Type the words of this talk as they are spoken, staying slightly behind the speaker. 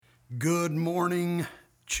Good morning,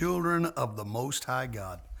 children of the Most High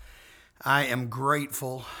God. I am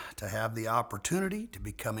grateful to have the opportunity to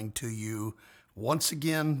be coming to you once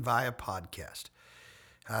again via podcast.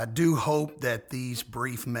 I do hope that these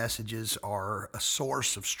brief messages are a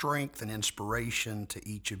source of strength and inspiration to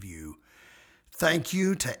each of you. Thank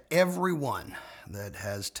you to everyone that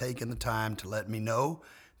has taken the time to let me know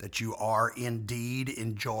that you are indeed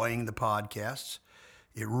enjoying the podcasts.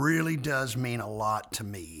 It really does mean a lot to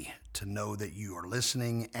me to know that you are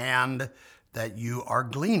listening and that you are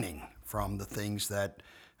gleaning from the things that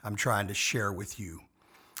I'm trying to share with you.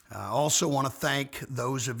 I also want to thank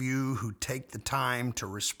those of you who take the time to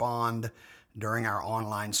respond during our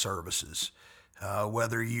online services.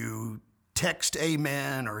 Whether you text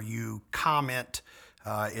amen or you comment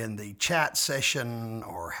in the chat session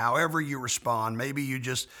or however you respond, maybe you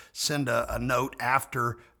just send a note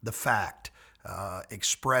after the fact.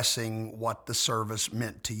 Expressing what the service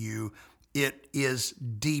meant to you. It is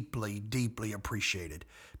deeply, deeply appreciated.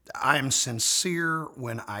 I am sincere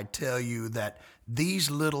when I tell you that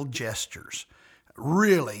these little gestures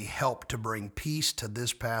really help to bring peace to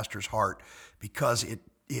this pastor's heart because it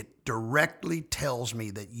directly tells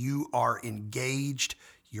me that you are engaged,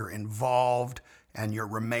 you're involved, and you're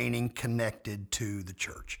remaining connected to the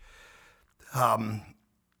church.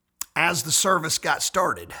 As the service got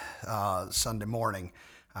started Sunday morning,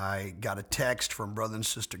 I got a text from Brother and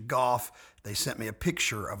Sister Goff. They sent me a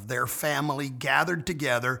picture of their family gathered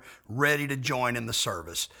together, ready to join in the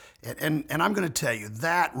service. And I'm going to tell you,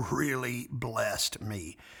 that really blessed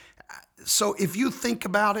me. So if you think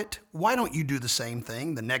about it, why don't you do the same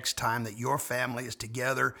thing the next time that your family is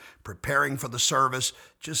together preparing for the service?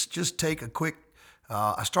 Just take a quick,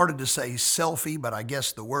 I started to say selfie, but I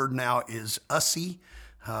guess the word now is ussy.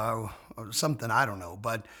 Or something, I don't know,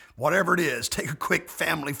 but whatever it is, take a quick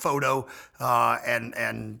family photo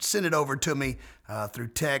and send it over to me through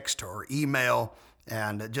text or email,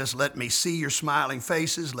 and just let me see your smiling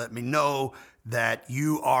faces. Let me know that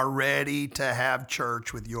you are ready to have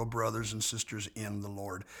church with your brothers and sisters in the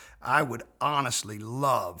Lord. I would honestly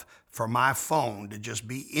love for my phone to just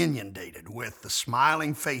be inundated with the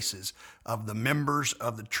smiling faces of the members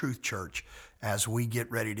of the Truth Church as we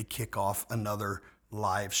get ready to kick off another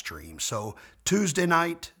live stream. So Tuesday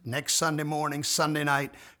night, next Sunday morning, Sunday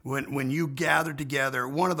night, when you gather together,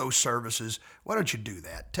 one of those services, why don't you do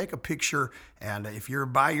that? Take a picture, and if you're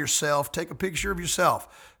by yourself, take a picture of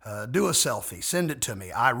yourself. Do a selfie, send it to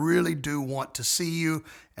me. I really do want to see you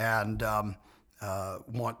and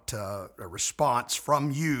want a response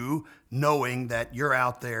from you, knowing that you're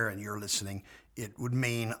out there and you're listening. It would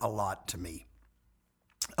mean a lot to me.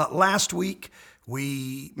 Last week,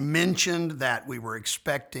 we mentioned that we were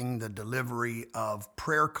expecting the delivery of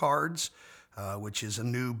prayer cards, which is a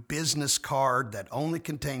new business card that only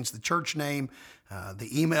contains the church name, the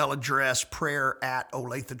email address,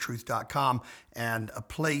 prayer@olathetruth.com, and a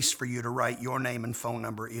place for you to write your name and phone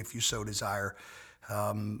number if you so desire.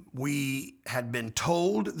 We had been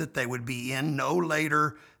told that they would be in no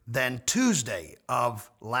later than Tuesday of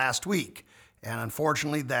last week, and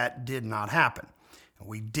unfortunately that did not happen.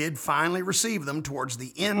 We did finally receive them towards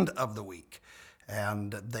the end of the week,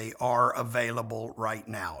 and they are available right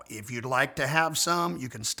now. If you'd like to have some, you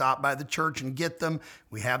can stop by the church and get them.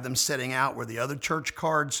 We have them sitting out where the other church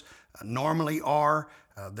cards normally are.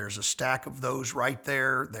 There's a stack of those right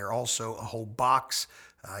there. There's also a whole box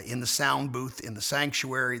in the sound booth in the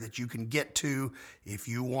sanctuary that you can get to if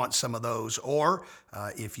you want some of those, or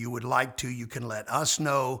if you would like to, you can let us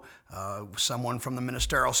know. Someone from the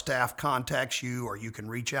ministerial staff contacts you, or you can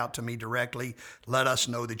reach out to me directly. Let us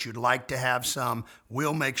know that you'd like to have some.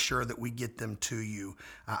 We'll make sure that we get them to you.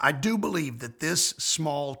 I do believe that this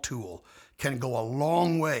small tool can go a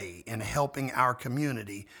long way in helping our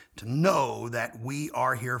community to know that we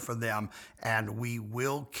are here for them and we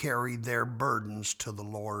will carry their burdens to the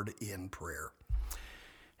Lord in prayer.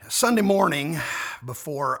 Sunday morning,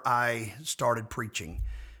 before I started preaching,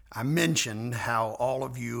 I mentioned how all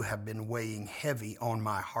of you have been weighing heavy on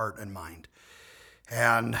my heart and mind.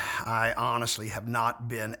 And I honestly have not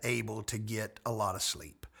been able to get a lot of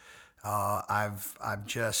sleep.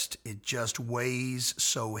 It just weighs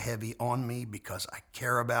so heavy on me because I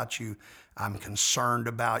care about you. I'm concerned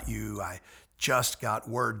about you. I just got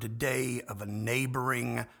word today of a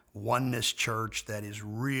neighboring Oneness church that has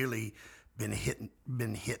really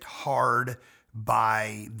been hit hard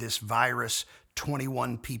by this virus.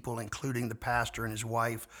 21 people, including the pastor and his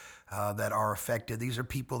wife, that are affected. These are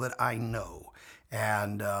people that I know,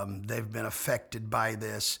 and they've been affected by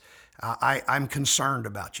this. I'm concerned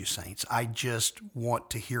about you, saints. I just want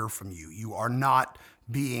to hear from you. You are not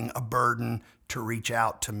being a burden to reach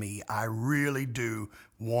out to me. I really do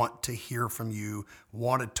want to hear from you,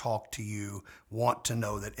 want to talk to you, want to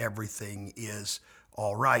know that everything is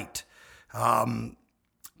all right.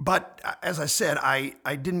 But as I said,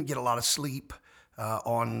 I didn't get a lot of sleep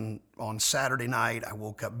on Saturday night. I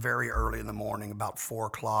woke up very early in the morning, about 4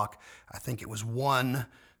 o'clock. I think it was 1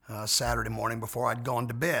 Saturday morning before I'd gone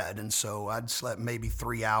to bed. And so I'd slept maybe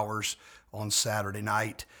 3 hours on Saturday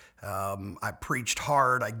night. I preached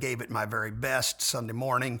hard. I gave it my very best Sunday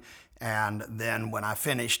morning. And then when I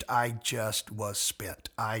finished, I just was spent.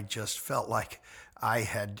 I just felt like I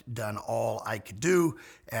had done all I could do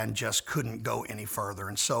and just couldn't go any further.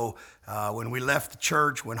 And so when we left the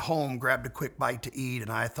church, went home, grabbed a quick bite to eat,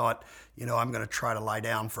 and I thought, I'm going to try to lie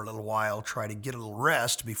down for a little while, try to get a little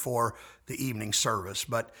rest before the evening service.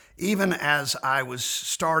 But even as I was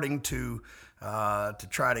starting to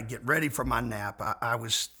try to get ready for my nap, I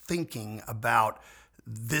was thinking about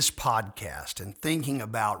this podcast and thinking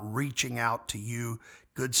about reaching out to you,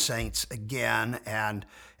 good saints, again. And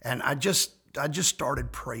I just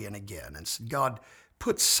started praying again and said, God,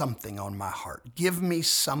 put something on my heart. Give me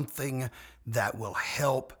something that will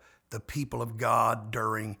help the people of God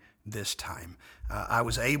during this time. I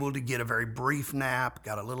was able to get a very brief nap,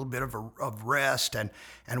 got a little bit of rest.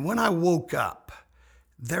 And when I woke up,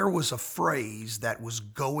 there was a phrase that was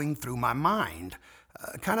going through my mind,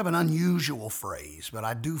 kind of an unusual phrase, but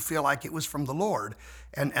I do feel like it was from the Lord.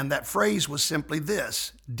 And that phrase was simply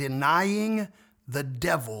this: denying the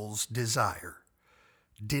devil's desire.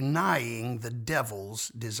 Denying the devil's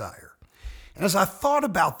desire. And as I thought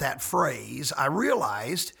about that phrase, I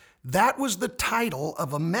realized that was the title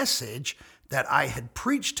of a message that I had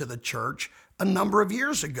preached to the church a number of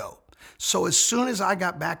years ago. So as soon as I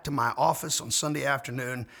got back to my office on Sunday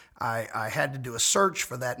afternoon, I had to do a search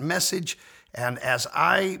for that message. And as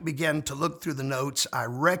I began to look through the notes, I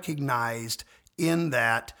recognized in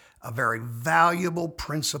that a very valuable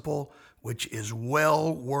principle which is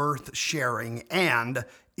well worth sharing and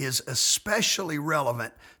is especially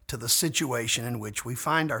relevant to the situation in which we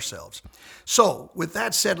find ourselves. So, with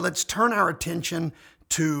that said, let's turn our attention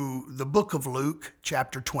to the book of Luke,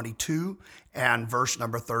 chapter 22 and verse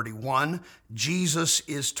number 31. Jesus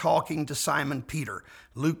is talking to Simon Peter.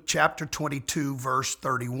 Luke chapter 22, verse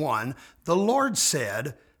 31. The Lord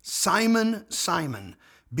said, "Simon, Simon,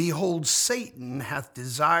 behold, Satan hath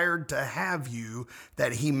desired to have you,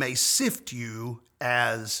 that he may sift you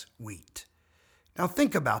as wheat." Now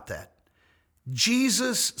think about that.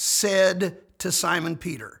 Jesus said to Simon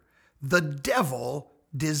Peter, the devil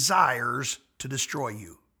desires to destroy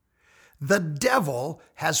you. The devil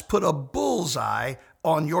has put a bullseye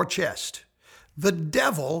on your chest. The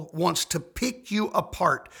devil wants to pick you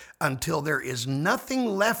apart until there is nothing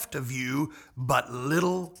left of you but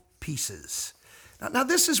little pieces. Now,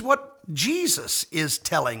 this is what Jesus is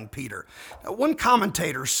telling Peter. One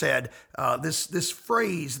commentator said this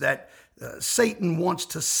phrase that Satan wants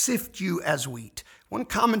to sift you as wheat. One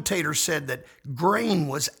commentator said that grain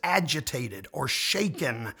was agitated or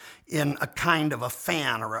shaken in a kind of a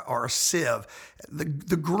fan or a sieve.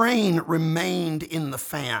 The grain remained in the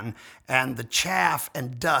fan, and the chaff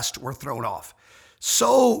and dust were thrown off.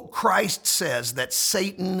 So Christ says that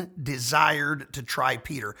Satan desired to try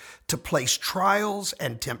Peter, to place trials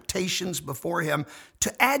and temptations before him,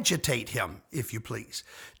 to agitate him, if you please,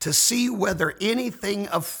 to see whether anything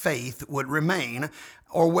of faith would remain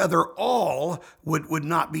or whether all would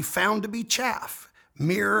not be found to be chaff,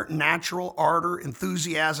 mere natural ardor,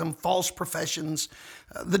 enthusiasm, false professions.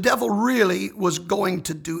 The devil really was going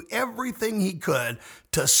to do everything he could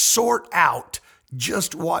to sort out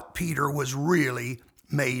just what Peter was really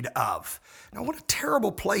made of. Now, what a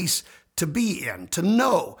terrible place to be in, to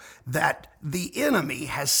know that the enemy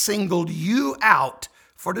has singled you out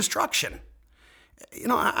for destruction.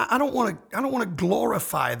 I don't want to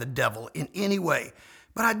glorify the devil in any way,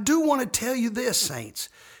 but I do want to tell you this, saints,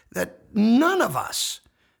 that none of us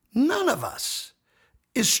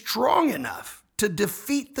is strong enough to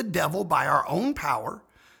defeat the devil by our own power,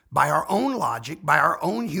 by our own logic, by our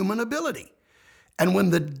own human ability. And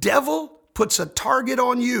when the devil puts a target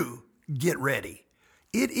on you, get ready.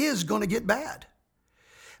 It is going to get bad.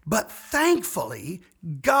 But thankfully,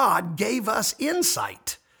 God gave us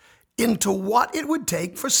insight into what it would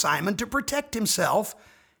take for Simon to protect himself.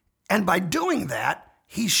 And by doing that,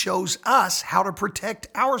 he shows us how to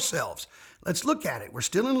protect ourselves. Let's look at it. We're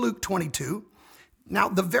still in Luke 22. Now,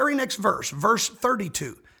 the very next verse, verse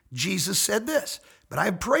 32, Jesus said this, "But I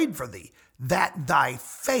have prayed for thee, that thy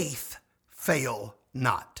faith fail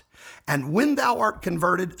not. And when thou art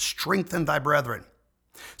converted, strengthen thy brethren."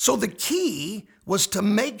 So the key was to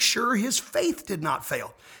make sure his faith did not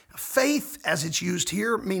fail. Faith, as it's used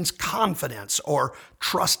here, means confidence or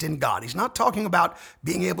trust in God. He's not talking about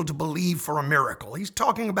being able to believe for a miracle. He's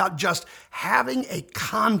talking about just having a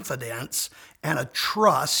confidence and a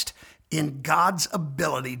trust in God's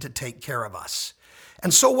ability to take care of us.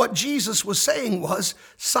 And so what Jesus was saying was,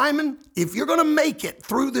 Simon, if you're going to make it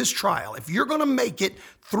through this trial, if you're going to make it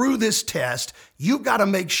through this test, you've got to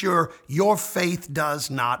make sure your faith does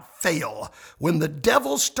not fail. When the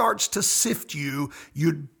devil starts to sift you,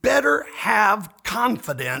 you'd better have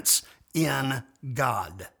confidence in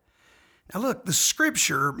God. Now look, the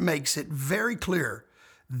scripture makes it very clear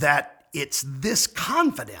that it's this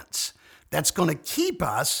confidence that's going to keep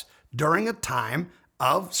us during a time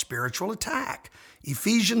of spiritual attack.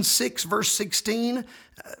 Ephesians 6, verse 16,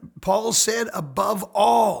 Paul said, above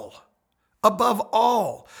all,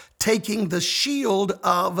 taking the shield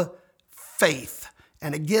of faith.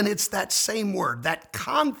 And again, it's that same word, that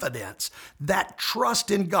confidence, that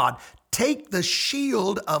trust in God. Take the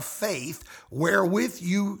shield of faith wherewith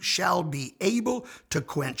you shall be able to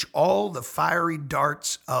quench all the fiery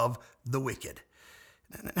darts of the wicked.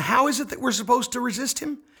 And how is it that we're supposed to resist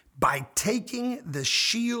him? By taking the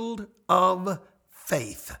shield of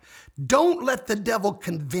faith. Don't let the devil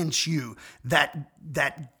convince you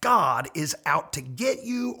that God is out to get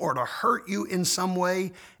you or to hurt you in some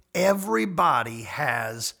way. Everybody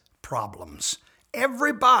has problems.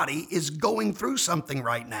 Everybody is going through something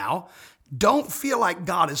right now. Don't feel like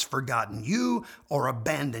God has forgotten you or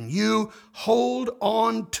abandoned you. Hold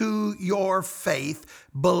on to your faith.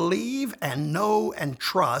 Believe and know and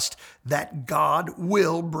trust that God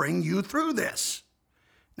will bring you through this.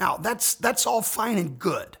 Now, that's all fine and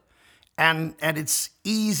good. And it's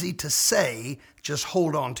easy to say, just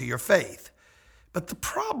hold on to your faith. But the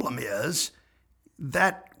problem is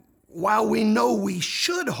that while we know we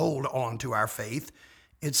should hold on to our faith,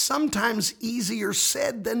 it's sometimes easier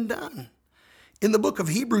said than done. In the book of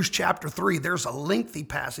Hebrews chapter 3, there's a lengthy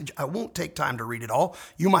passage. I won't take time to read it all.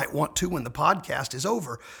 You might want to when the podcast is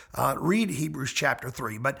over. Read Hebrews chapter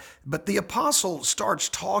 3. But the apostle starts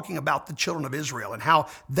talking about the children of Israel and how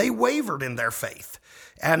they wavered in their faith.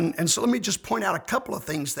 And so let me just point out a couple of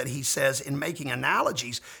things that he says in making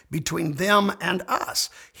analogies between them and us.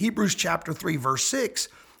 Hebrews chapter 3, verse 6,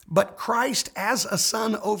 but Christ as a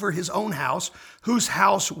son over his own house, whose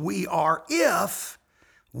house we are if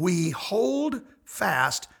we hold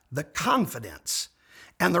fast the confidence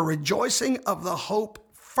and the rejoicing of the hope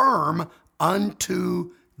firm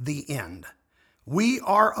unto the end. We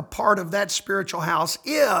are a part of that spiritual house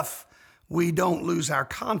if we don't lose our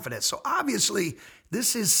confidence. So obviously,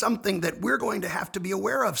 this is something that we're going to have to be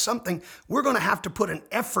aware of, something we're going to have to put an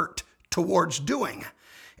effort towards doing.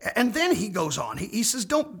 And then he goes on. He says,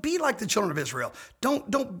 don't be like the children of Israel.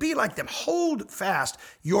 Don't be like them. Hold fast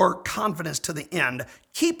your confidence to the end.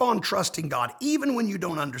 Keep on trusting God, even when you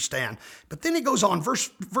don't understand. But then he goes on, verse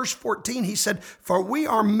 14, he said, for we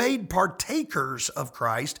are made partakers of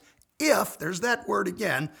Christ if, there's that word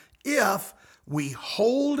again, if we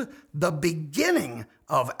hold the beginning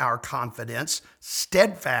of our confidence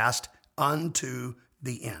steadfast unto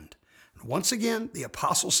the end. Once again, the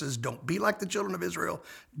apostle says, don't be like the children of Israel.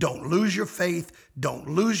 Don't lose your faith. Don't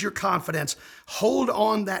lose your confidence. Hold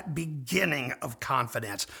on that beginning of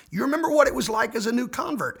confidence. You remember what it was like as a new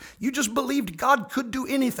convert. You just believed God could do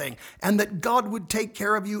anything and that God would take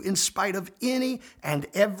care of you in spite of any and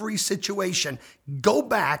every situation. Go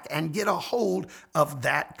back and get a hold of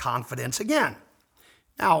that confidence again.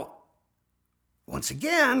 Now, once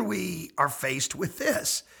again, we are faced with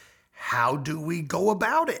this. How do we go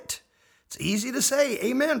about it? It's easy to say,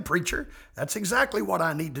 amen, preacher. That's exactly what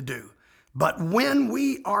I need to do. But when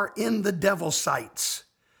we are in the devil's sights,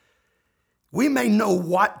 we may know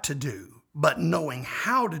what to do, but knowing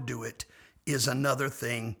how to do it is another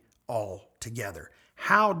thing altogether.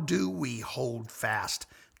 How do we hold fast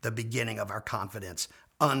the beginning of our confidence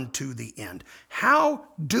unto the end? How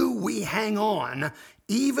do we hang on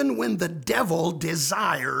even when the devil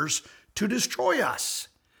desires to destroy us?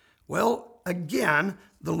 Well, again,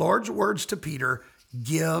 the Lord's words to Peter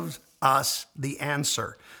give us the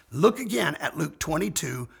answer. Look again at Luke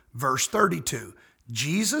 22, verse 32.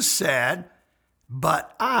 Jesus said,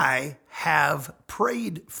 but I have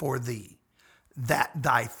prayed for thee, that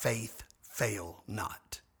thy faith fail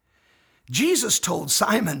not. Jesus told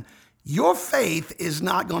Simon, your faith is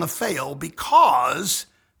not going to fail because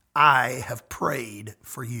I have prayed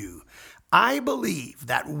for you. I believe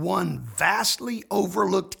that one vastly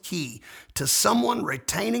overlooked key to someone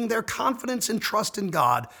retaining their confidence and trust in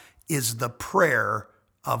God is the prayer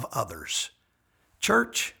of others.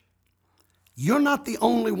 Church, You're not the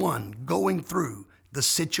only one going through the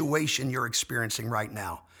situation you're experiencing right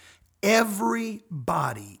now.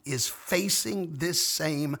 Everybody is facing this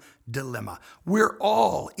same dilemma. We're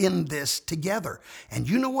all in this together. And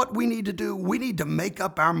you know what we need to do? We need to make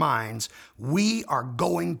up our minds. We are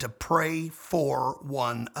going to pray for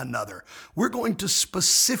one another. We're going to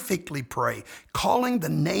specifically pray, calling the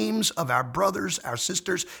names of our brothers, our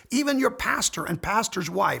sisters, even your pastor and pastor's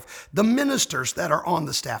wife, the ministers that are on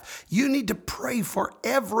the staff. You need to pray for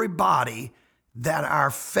everybody that our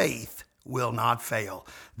faith will not fail,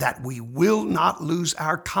 that we will not lose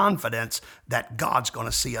our confidence that God's going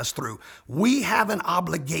to see us through. We have an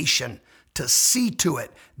obligation to see to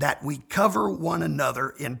it that we cover one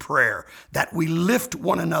another in prayer, that we lift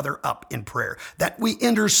one another up in prayer, that we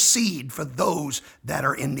intercede for those that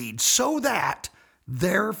are in need, so that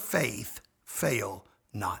their faith fail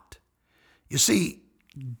not. You see,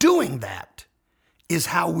 doing that is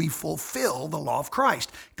how we fulfill the law of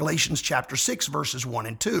Christ. Galatians chapter 6, verses 1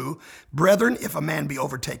 and 2. Brethren, if a man be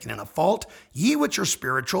overtaken in a fault, ye which are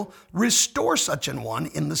spiritual, restore such an one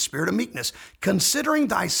in the spirit of meekness, considering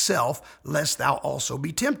thyself, lest thou also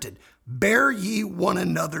be tempted. Bear ye one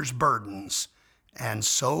another's burdens, and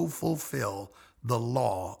so fulfill the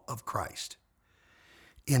law of Christ.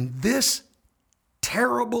 In this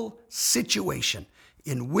terrible situation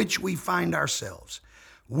in which we find ourselves,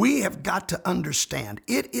 we have got to understand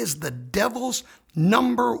it is the devil's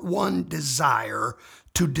number one desire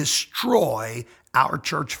to destroy our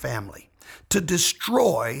church family, to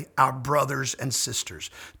destroy our brothers and sisters,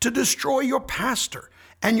 to destroy your pastor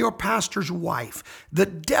and your pastor's wife. The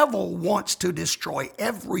devil wants to destroy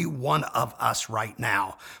every one of us right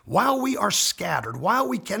now. While we are scattered, while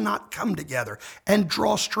we cannot come together and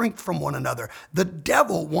draw strength from one another, the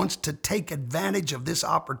devil wants to take advantage of this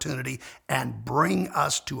opportunity and bring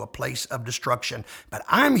us to a place of destruction. But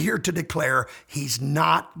I'm here to declare he's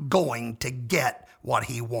not going to get what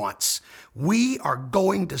he wants. We are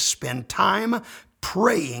going to spend time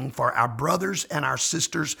praying for our brothers and our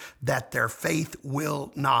sisters that their faith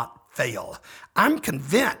will not fail. I am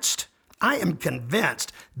convinced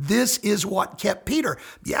this is what kept Peter.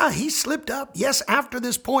 Yeah, he slipped up. Yes, after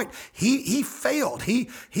this point, he failed. He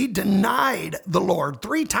denied the Lord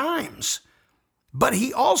 3 times. But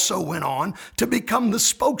he also went on to become the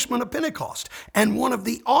spokesman of Pentecost and one of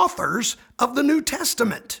the authors of the New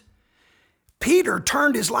Testament. Peter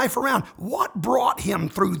turned his life around. What brought him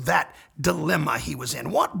through that dilemma he was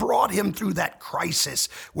in? What brought him through that crisis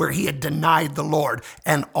where he had denied the Lord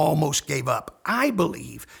and almost gave up? I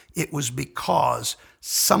believe it was because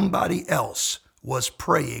somebody else was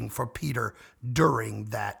praying for Peter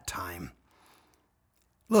during that time.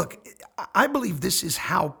 Look, I believe this is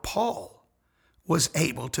how Paul was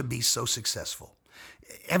able to be so successful.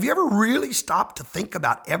 Have you ever really stopped to think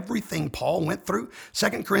about everything Paul went through?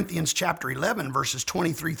 2 Corinthians chapter 11, verses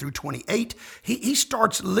 23 through 28, he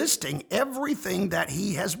starts listing everything that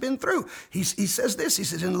he has been through. He says this, he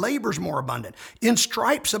says, in labors more abundant, in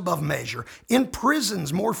stripes above measure, in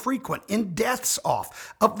prisons more frequent, in deaths oft.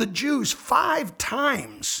 Of the Jews 5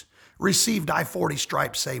 times received I 40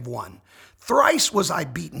 stripes save one. Thrice was I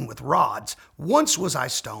beaten with rods. Once was I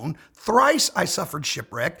stoned. Thrice I suffered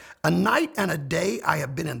shipwreck. A night and a day I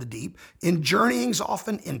have been in the deep, in journeyings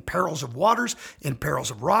often, in perils of waters, in perils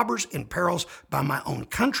of robbers, in perils by my own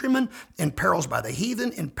countrymen, in perils by the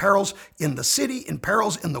heathen, in perils in the city, in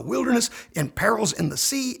perils in the wilderness, in perils in the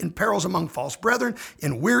sea, in perils among false brethren,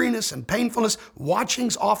 in weariness and painfulness,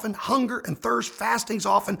 watchings often, hunger and thirst, fastings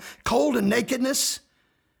often, cold and nakedness.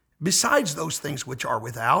 Besides those things which are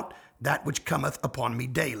without, that which cometh upon me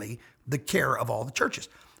daily, the care of all the churches.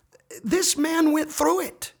 This man went through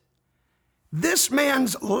it. This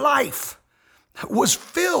man's life was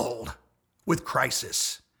filled with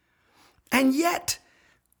crisis. And yet,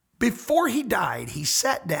 before he died, he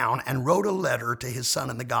sat down and wrote a letter to his son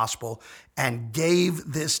in the gospel and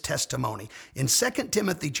gave this testimony. In 2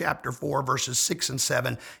 Timothy chapter 4, verses 6 and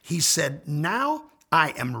 7, he said, now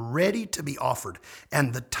I am ready to be offered,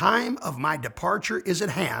 and the time of my departure is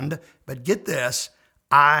at hand. But get this,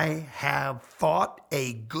 I have fought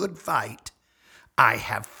a good fight. I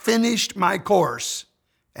have finished my course.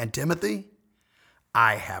 And Timothy,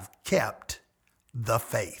 I have kept the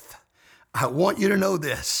faith. I want you to know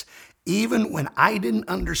this. Even when I didn't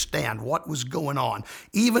understand what was going on,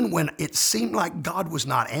 even when it seemed like God was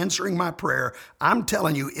not answering my prayer, I'm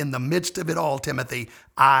telling you, in the midst of it all, Timothy,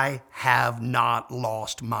 I have not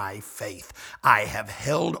lost my faith. I have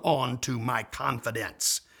held on to my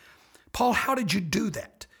confidence. Paul, how did you do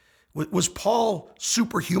that? Was Paul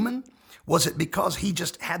superhuman? Was it because he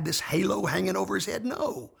just had this halo hanging over his head?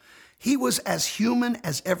 No. He was as human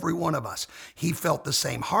as every one of us. He felt the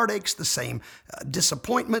same heartaches, the same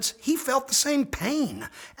disappointments. He felt the same pain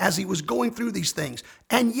as he was going through these things.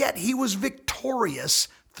 And yet he was victorious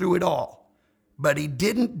through it all. But he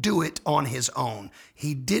didn't do it on his own.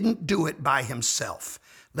 He didn't do it by himself.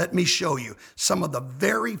 Let me show you some of the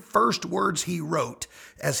very first words he wrote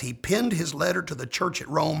as he penned his letter to the church at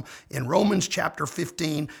Rome. In Romans chapter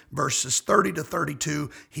 15, verses 30 to 32,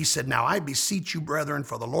 he said, "Now I beseech you, brethren,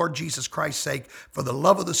 for the Lord Jesus Christ's sake, for the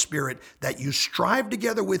love of the Spirit, that you strive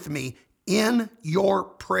together with me in your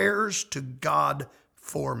prayers to God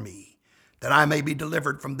for me, that I may be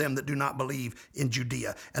delivered from them that do not believe in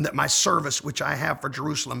Judea, and that my service which I have for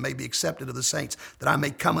Jerusalem may be accepted of the saints, that I may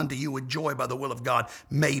come unto you with joy by the will of God,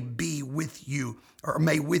 may be with you, or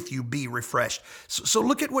may with you be refreshed." So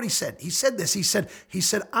look at what he said. He said this, he said,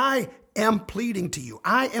 "I am pleading to you,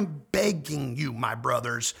 I am begging you, my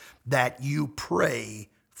brothers, that you pray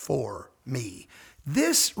for me."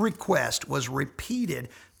 This request was repeated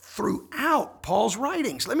throughout Paul's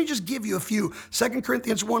writings. Let me just give you a few. 2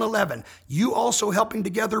 Corinthians 1:11, "You also helping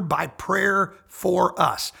together by prayer for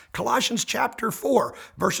us." Colossians chapter 4,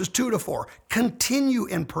 verses 2 to 4, "Continue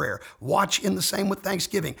in prayer. Watch in the same with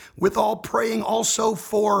thanksgiving. With all praying also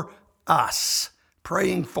for us."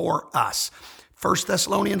 Praying for us. 1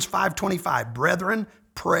 Thessalonians 5:25, "Brethren,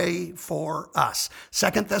 pray for us."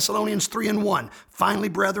 2 Thessalonians 3:1, "Finally,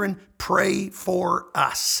 brethren, pray for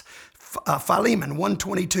us." Philemon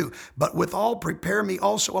 1:22, "But withal prepare me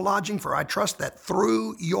also a lodging, for I trust that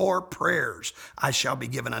through your prayers I shall be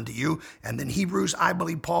given unto you." And then Hebrews, I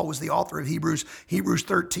believe Paul was the author of Hebrews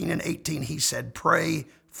 13 and 18, he said, "Pray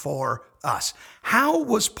for us." How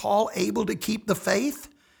was Paul able to keep the faith?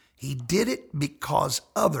 He did it because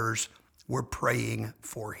others were praying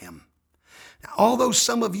for him. Now, although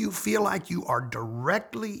some of you feel like you are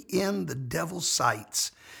directly in the devil's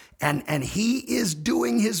sights, and he is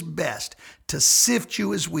doing his best to sift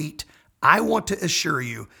you as wheat, I want to assure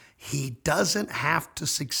you, he doesn't have to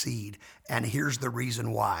succeed. And here's the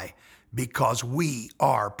reason why. Because we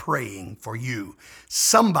are praying for you.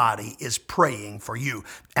 Somebody is praying for you.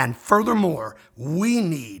 And furthermore, we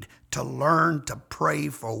need to learn to pray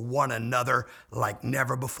for one another like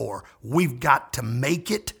never before. We've got to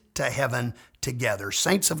make it to heaven together.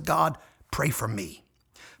 Saints of God, pray for me.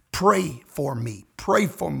 Pray for me. Pray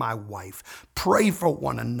for my wife. Pray for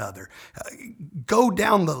one another. Go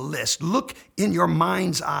down the list. Look in your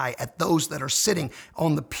mind's eye at those that are sitting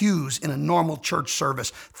on the pews in a normal church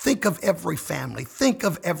service. Think of every family. Think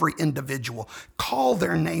of every individual. Call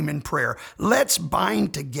their name in prayer. Let's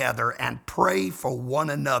bind together and pray for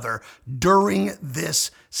one another during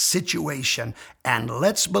this situation. And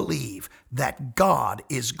let's believe that God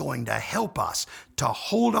is going to help us to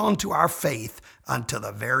hold on to our faith until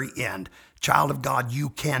the very end. Child of God, you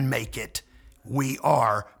can make it. We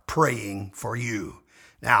are praying for you.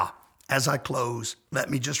 Now, as I close, let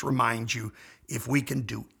me just remind you, if we can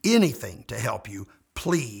do anything to help you,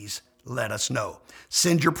 please let us know.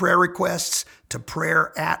 Send your prayer requests to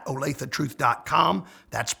prayer@olathetruth.com.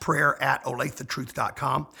 That's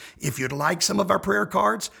prayer@olathetruth.com. If you'd like some of our prayer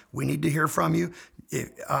cards, we need to hear from you.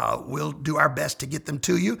 We'll do our best to get them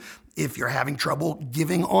to you. If you're having trouble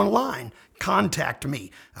giving online, contact me.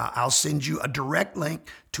 I'll send you a direct link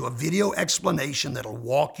to a video explanation that'll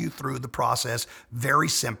walk you through the process very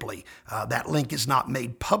simply. That link is not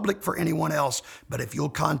made public for anyone else, but if you'll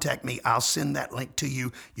contact me, I'll send that link to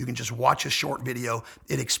you. You can just watch a short video.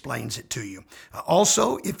 It explains it to you.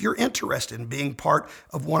 Also, if you're interested in being part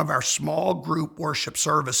of one of our small group worship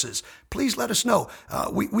services, please let us know.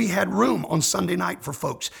 We had room on Sunday night for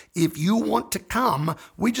folks. If you want to come,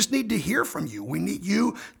 we just need to hear from you. We need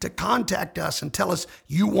you to contact us and tell us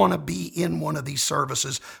you want to be in one of these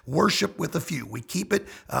services. Worship with a few. We keep it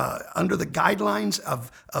under the guidelines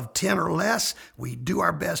of 10 or less. We do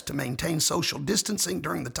our best to maintain social distancing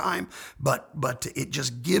during the time, but it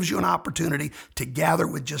just gives you an opportunity to gather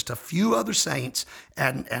with just a few other saints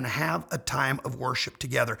and have a time of worship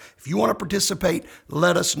together. If you want to participate,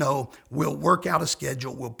 let us know. We'll work out a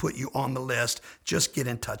schedule. We'll put you on the list. Just get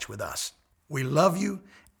in touch with us. We love you,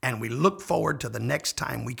 and we look forward to the next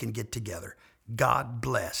time we can get together. God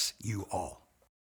bless you all.